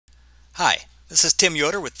Hi, this is Tim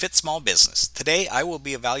Yoder with Fit Small Business. Today I will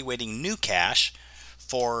be evaluating GnuCash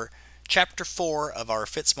for Chapter 4 of our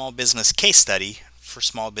Fit Small Business case study for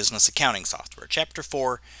small business accounting software. Chapter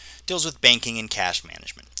 4 deals with banking and cash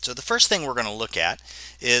management. So the first thing we're going to look at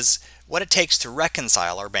is what it takes to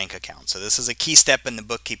reconcile our bank account. So this is a key step in the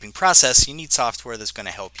bookkeeping process. You need software that's going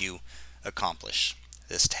to help you accomplish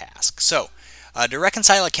this task. So to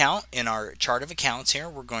reconcile account, in our chart of accounts here,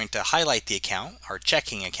 we're going to highlight the account, our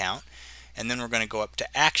checking account, and then we're going to go up to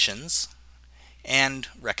Actions and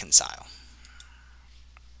Reconcile.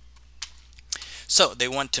 So they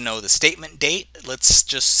want to know the statement date. Let's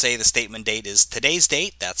just say the statement date is today's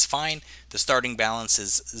date. That's fine. The starting balance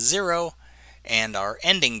is 0, and our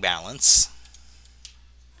ending balance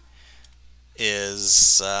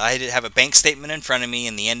is, I have a bank statement in front of me,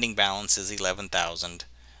 and the ending balance is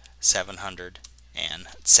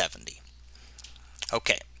 $11,770.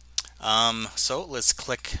 Okay, so let's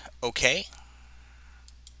click OK.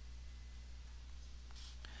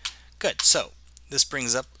 Good. So this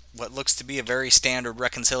brings up what looks to be a very standard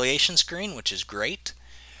reconciliation screen, which is great.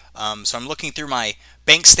 So I'm looking through my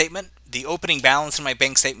bank statement. The opening balance in my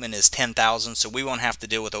bank statement is $10,000, so we won't have to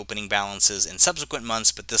deal with opening balances in subsequent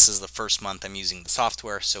months, but this is the first month I'm using the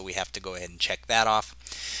software, so we have to go ahead and check that off.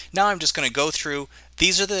 Now I'm just going to go through,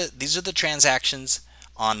 these are the transactions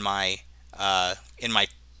on my in my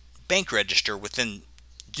bank register within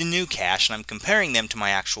GnuCash, and I'm comparing them to my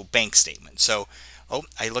actual bank statement. So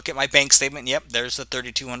I look at my bank statement. Yep, there's the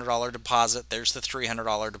 $3,200 deposit. There's the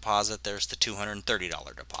 $300 deposit. There's the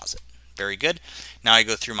 $230 deposit. Very good. Now I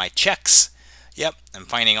go through my checks. Yep, I'm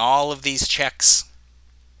finding all of these checks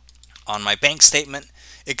on my bank statement,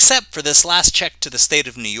 except for this last check to the state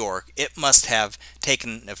of New York. It must have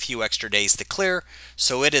taken a few extra days to clear,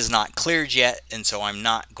 so it is not cleared yet, and so I'm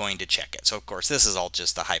not going to check it. So of course this is all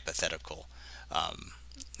just a hypothetical.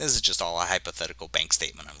 This is just all a hypothetical bank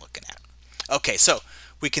statement I'm looking at. Okay, so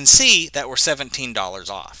we can see that we're $17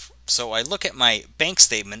 off. So I look at my bank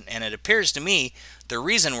statement, and it appears to me the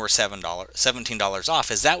reason we're $17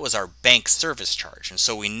 off is that was our bank service charge, and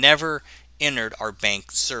so we never entered our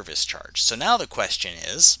bank service charge. So now the question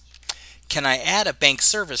is, can I add a bank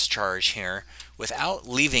service charge here without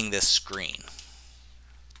leaving this screen?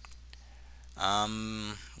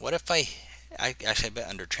 What if I actually bet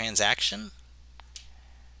under transaction?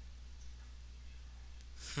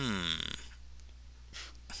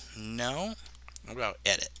 No. What about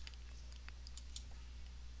edit?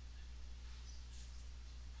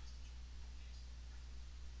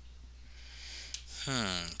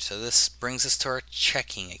 So this brings us to our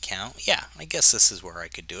checking account. Yeah, I guess this is where I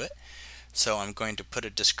could do it. So I'm going to put a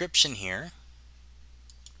description here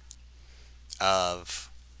of,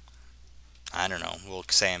 I don't know, we'll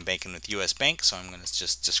say I'm banking with US Bank, so I'm going to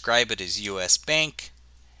just describe it as US Bank.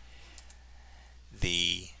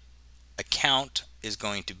 The account is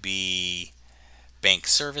going to be bank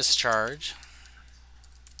service charge.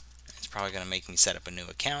 It's probably going to make me set up a new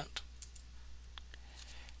account.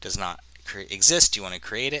 Does not exist. You want to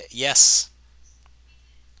create it? Yes.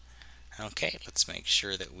 Okay, let's make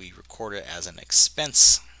sure that we record it as an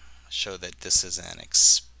expense. Show that this is an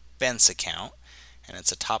expense account, and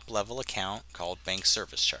it's a top level account called bank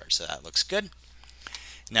service charge. So that looks good.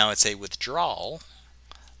 Now it's a withdrawal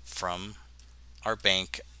from our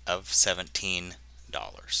bank of $17.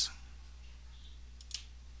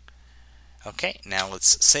 Okay, now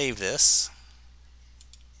let's save this.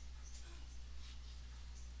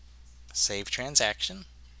 Save transaction.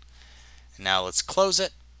 Now let's close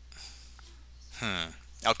it.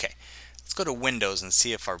 Okay, let's go to Windows and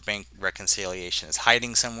see if our bank reconciliation is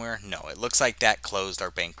hiding somewhere. No, it looks like that closed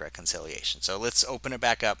our bank reconciliation. So let's open it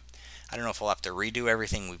back up. I don't know if we'll have to redo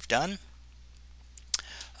everything we've done.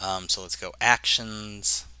 So let's go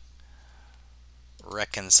Actions,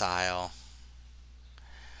 Reconcile.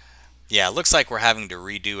 Yeah, it looks like we're having to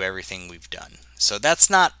redo everything we've done. So that's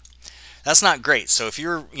not great. So if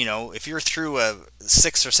you're through a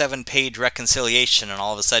 6 or 7 page reconciliation and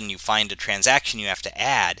all of a sudden you find a transaction you have to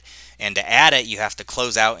add, and to add it you have to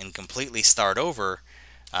close out and completely start over,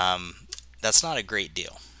 that's not a great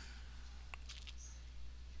deal.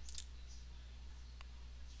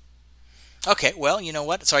 Okay, well, you know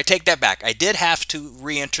what? So I take that back. I did have to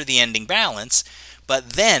re-enter the ending balance,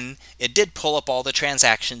 but then it did pull up all the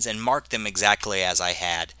transactions and mark them exactly as I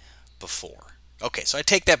had before. Okay, so I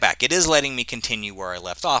take that back. It is letting me continue where I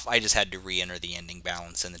left off. I just had to re-enter the ending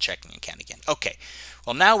balance in the checking account again. Okay,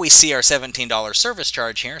 well now we see our $17 service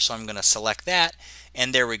charge here, so I'm going to select that,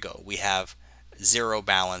 and there we go. We have zero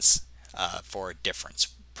balance for a difference.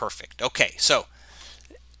 Perfect. Okay, so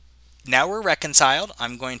now we're reconciled.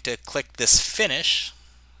 I'm going to click this finish.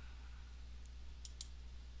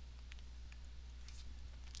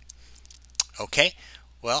 Okay,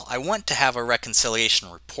 well, I want to have a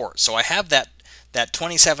reconciliation report. So I have that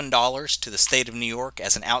 $27 to the state of New York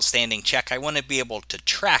as an outstanding check. I want to be able to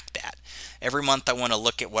track that. Every month I want to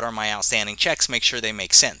look at what are my outstanding checks, make sure they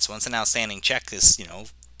make sense. Once an outstanding check is,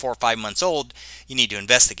 4 or 5 months old, you need to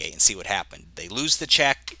investigate and see what happened. Did they lose the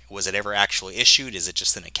check? Was it ever actually issued? Is it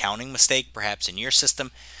just an accounting mistake perhaps in your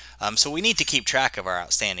system? So we need to keep track of our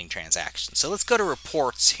outstanding transactions. So let's go to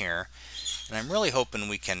reports here, and I'm really hoping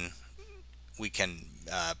we can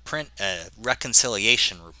print a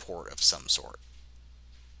reconciliation report of some sort.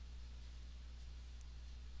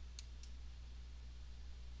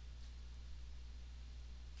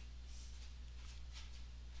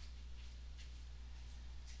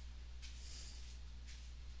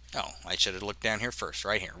 Oh, I should have looked down here first,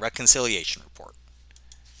 right here, reconciliation report.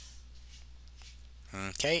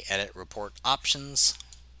 Okay, edit report options.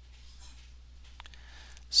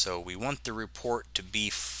 So we want the report to be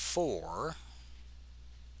for,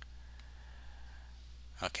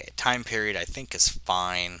 okay, time period I think is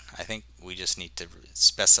fine. I think we just need to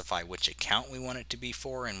specify which account we want it to be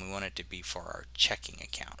for, and we want it to be for our checking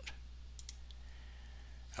account.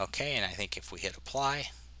 Okay, and I think if we hit apply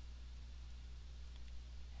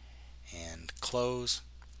and close,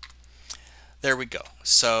 there we go.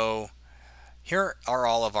 So here are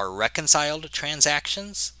all of our reconciled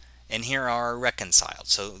transactions, and here are our reconciled.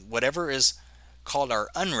 So whatever is called our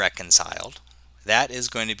unreconciled, that is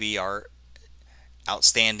going to be our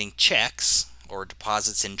outstanding checks or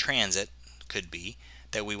deposits in transit, could be,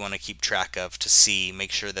 that we want to keep track of to see,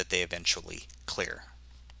 make sure that they eventually clear.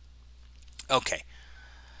 Okay.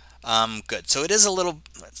 Good. So it is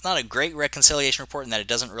it's not a great reconciliation report in that it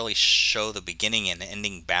doesn't really show the beginning and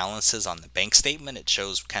ending balances on the bank statement. It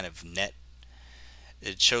shows kind of net.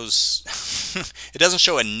 It shows, it doesn't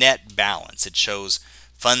show a net balance. It shows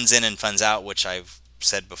funds in and funds out, which I've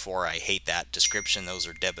said before, I hate that description. Those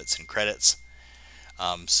are debits and credits.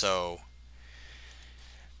 Yeah,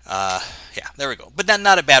 there we go. But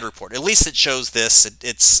not a bad report. At least it shows this.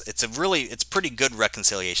 It's pretty good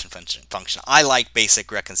reconciliation function. I like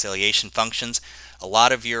basic reconciliation functions. A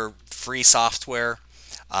lot of your free software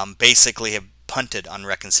basically have punted on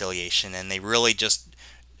reconciliation, and they really just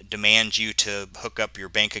demand you to hook up your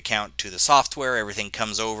bank account to the software. Everything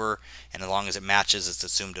comes over, and as long as it matches, it's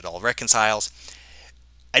assumed it all reconciles.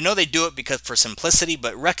 I know they do it because for simplicity,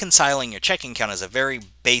 but reconciling your checking account is a very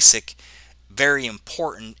basic, very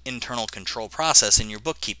important internal control process in your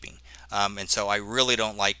bookkeeping. And so I really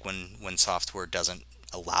don't like when software doesn't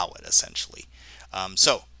allow it, essentially.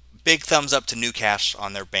 So big thumbs up to GnuCash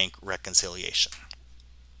on their bank reconciliation.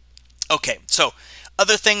 Okay, so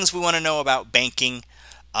other things we want to know about banking.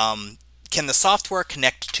 Can the software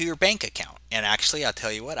connect to your bank account? And actually, I'll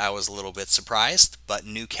tell you what, I was a little bit surprised, but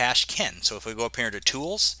GnuCash can. So if we go up here to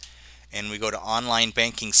Tools, and we go to Online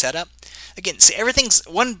Banking Setup, again, see, everything's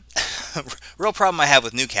one real problem I have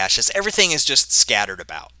with GnuCash is everything is just scattered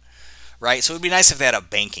about, right? So it would be nice if they had a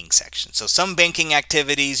banking section. So some banking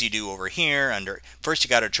activities you do over here under, first you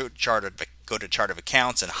got to go to Chart of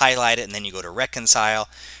Accounts and highlight it, and then you go to Reconcile.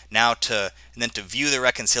 Now and then to view the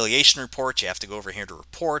reconciliation report, you have to go over here to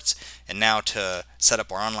Reports, and now to set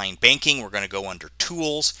up our online banking, we're going to go under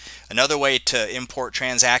Tools. Another way to import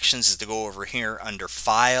transactions is to go over here under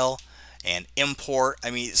File and Import.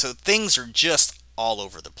 I mean, so things are just all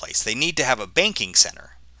over the place. They need to have a banking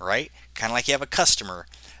center, right? Kind of like you have a customer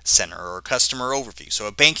center or a customer overview. So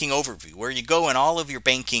a banking overview where you go and all of your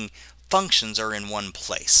banking functions are in one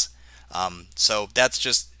place. So that's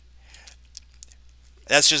just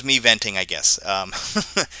me venting, I guess.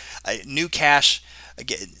 GnuCash,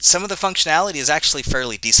 again, some of the functionality is actually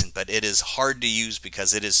fairly decent, but it is hard to use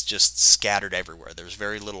because it is just scattered everywhere. There's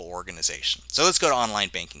very little organization. So let's go to Online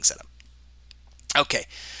Banking Setup. Okay,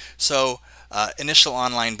 so initial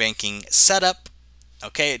online banking setup.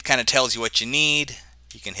 Okay, it kind of tells you what you need.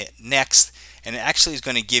 You can hit Next, and it actually is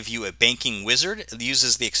going to give you a banking wizard. It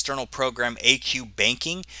uses the external program AQ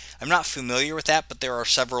Banking. I'm not familiar with that, but there are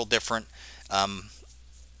several different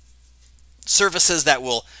services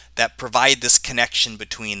that provide this connection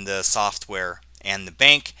between the software and the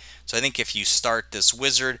bank. So I think if you start this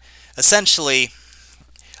wizard, essentially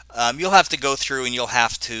you'll have to go through and you'll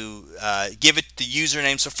have to give it the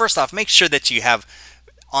username. So first off, make sure that you have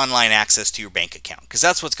online access to your bank account, because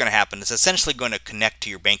that's what's going to happen. It's essentially going to connect to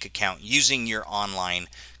your bank account using your online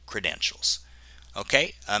credentials.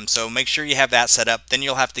 Okay, so make sure you have that set up. Then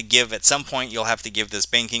you'll have to give, at some point, you'll have to give this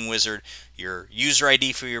banking wizard your user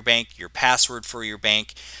ID for your bank, your password for your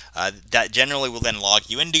bank. That generally will then log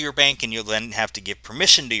you into your bank, and you'll then have to give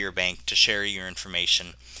permission to your bank to share your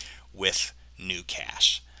information with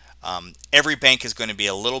GnuCash. Every bank is going to be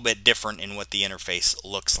a little bit different in what the interface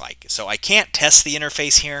looks like. So I can't test the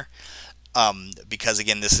interface here because,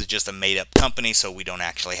 again, this is just a made-up company, so we don't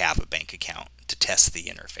actually have a bank account to test the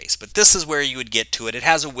interface. But this is where you would get to it. It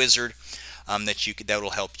has a wizard that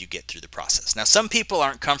will help you get through the process. Now, some people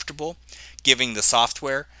aren't comfortable giving the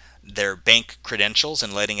software their bank credentials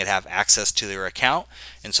and letting it have access to their account.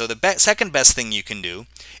 And so the second best thing you can do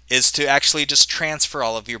is to actually just transfer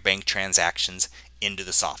all of your bank transactions into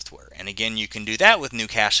the software. And again, you can do that with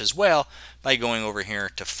GnuCash as well by going over here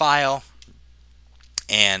to File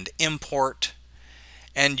and Import,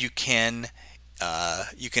 and you can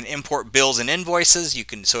import bills and invoices.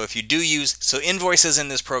 So if you do use, invoices in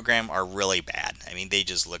this program are really bad. I mean, they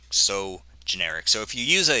just look so generic. So if you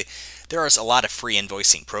use there are a lot of free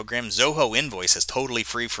invoicing programs. Zoho Invoice is totally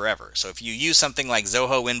free forever. So if you use something like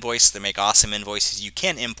Zoho Invoice, they make awesome invoices. You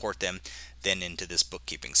can import them then into this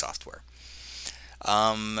bookkeeping software.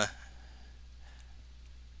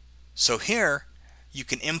 So here you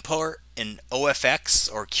can import an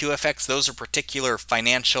OFX or QFX. Those are particular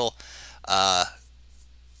financial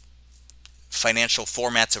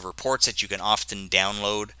formats of reports that you can often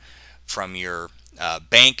download from your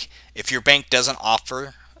bank. If your bank doesn't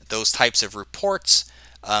offer those types of reports,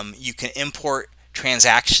 you can import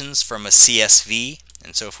transactions from a CSV.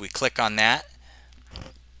 And so if we click on that,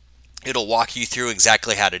 it'll walk you through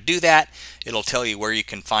exactly how to do that. It'll tell you where you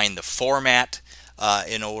can find the format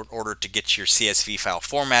in order to get your CSV file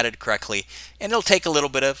formatted correctly, and it'll take a little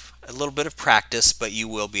bit of practice, but you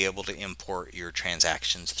will be able to import your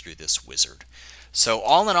transactions through this wizard. So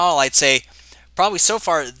all in all, I'd say probably so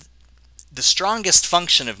far the strongest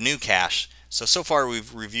function of GnuCash. So far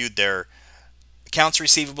we've reviewed their accounts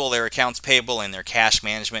receivable, their accounts payable, and their cash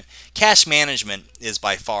management. Cash management is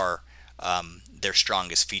by far their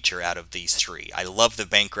strongest feature out of these three. I love the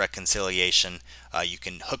bank reconciliation. You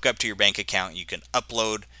can hook up to your bank account. You can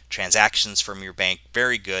upload transactions from your bank.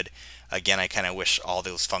 Very good. Again, I kind of wish all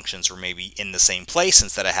those functions were maybe in the same place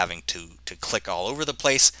instead of having to click all over the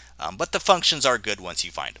place. But the functions are good once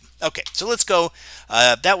you find them. Okay, so let's go.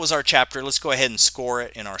 That was our chapter. Let's go ahead and score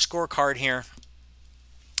it in our scorecard here.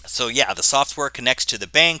 So yeah, the software connects to the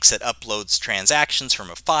banks. It uploads transactions from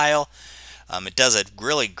a file. It does a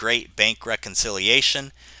really great bank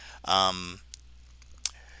reconciliation. I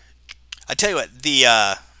tell you what,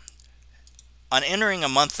 on entering a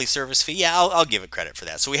monthly service fee, yeah, I'll give it credit for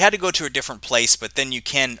that. So we had to go to a different place, but then you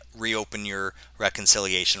can reopen your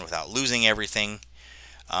reconciliation without losing everything.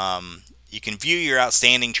 You can view your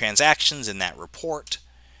outstanding transactions in that report.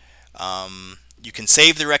 You can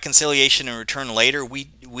save the reconciliation and return later.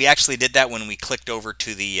 We actually did that when we clicked over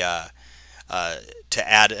to the to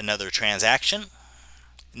add another transaction.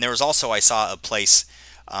 And there was also, I saw a place,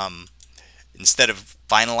 instead of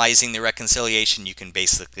finalizing the reconciliation, you can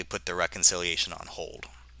basically put the reconciliation on hold.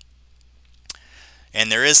 And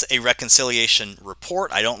there is a reconciliation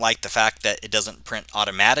report. I don't like the fact that it doesn't print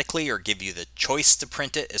automatically or give you the choice to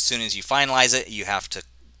print it. As soon as you finalize it, you have to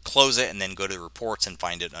close it and then go to reports and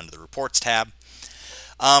find it under the reports tab.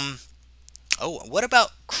 Oh, what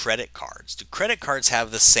about credit cards? Do credit cards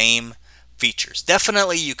have the same features?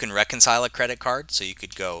 Definitely you can reconcile a credit card. So you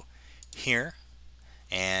could go here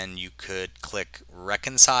and you could click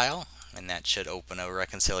Reconcile, and that should open a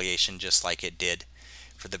reconciliation just like it did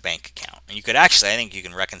for the bank account. And you could actually, I think you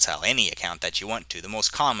can reconcile any account that you want to. The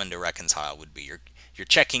most common to reconcile would be your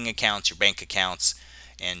checking accounts, your bank accounts,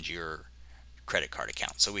 and your credit card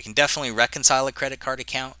account. So we can definitely reconcile a credit card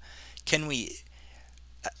account. Can we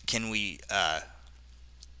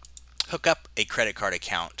hook up a credit card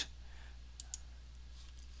account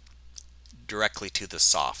directly to the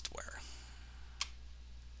software?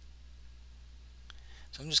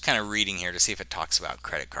 So I'm just kind of reading here to see if it talks about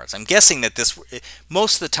credit cards. I'm guessing that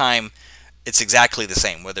most of the time it's exactly the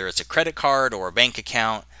same, whether it's a credit card or a bank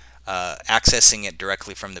account. Accessing it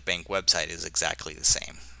directly from the bank website is exactly the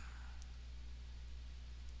same.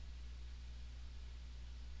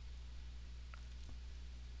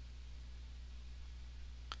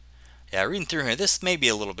 Yeah, reading through here, this may be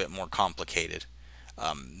a little bit more complicated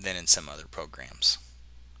than in some other programs.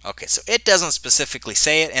 Okay, so it doesn't specifically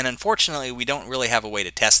say it, and unfortunately we don't really have a way to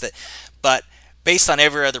test it, but based on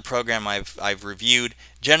every other program I've reviewed,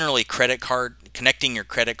 generally connecting your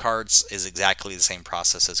credit cards is exactly the same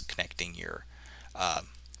process as connecting your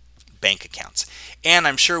bank accounts. And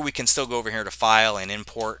I'm sure we can still go over here to File and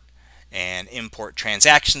import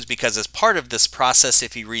transactions, because as part of this process,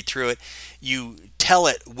 if you read through it, you tell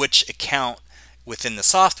it which account within the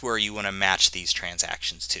software you want to match these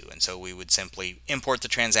transactions to. And so we would simply import the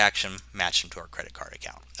transaction, match them to our credit card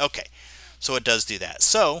account. Okay, so it does do that.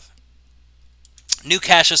 So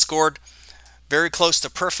GnuCash has scored very close to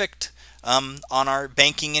perfect on our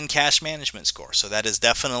banking and cash management score. So that is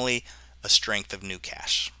definitely a strength of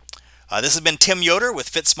GnuCash. This has been Tim Yoder with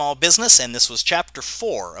Fit Small Business, and this was Chapter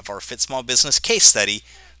 4 of our Fit Small Business case study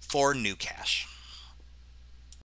for GnuCash.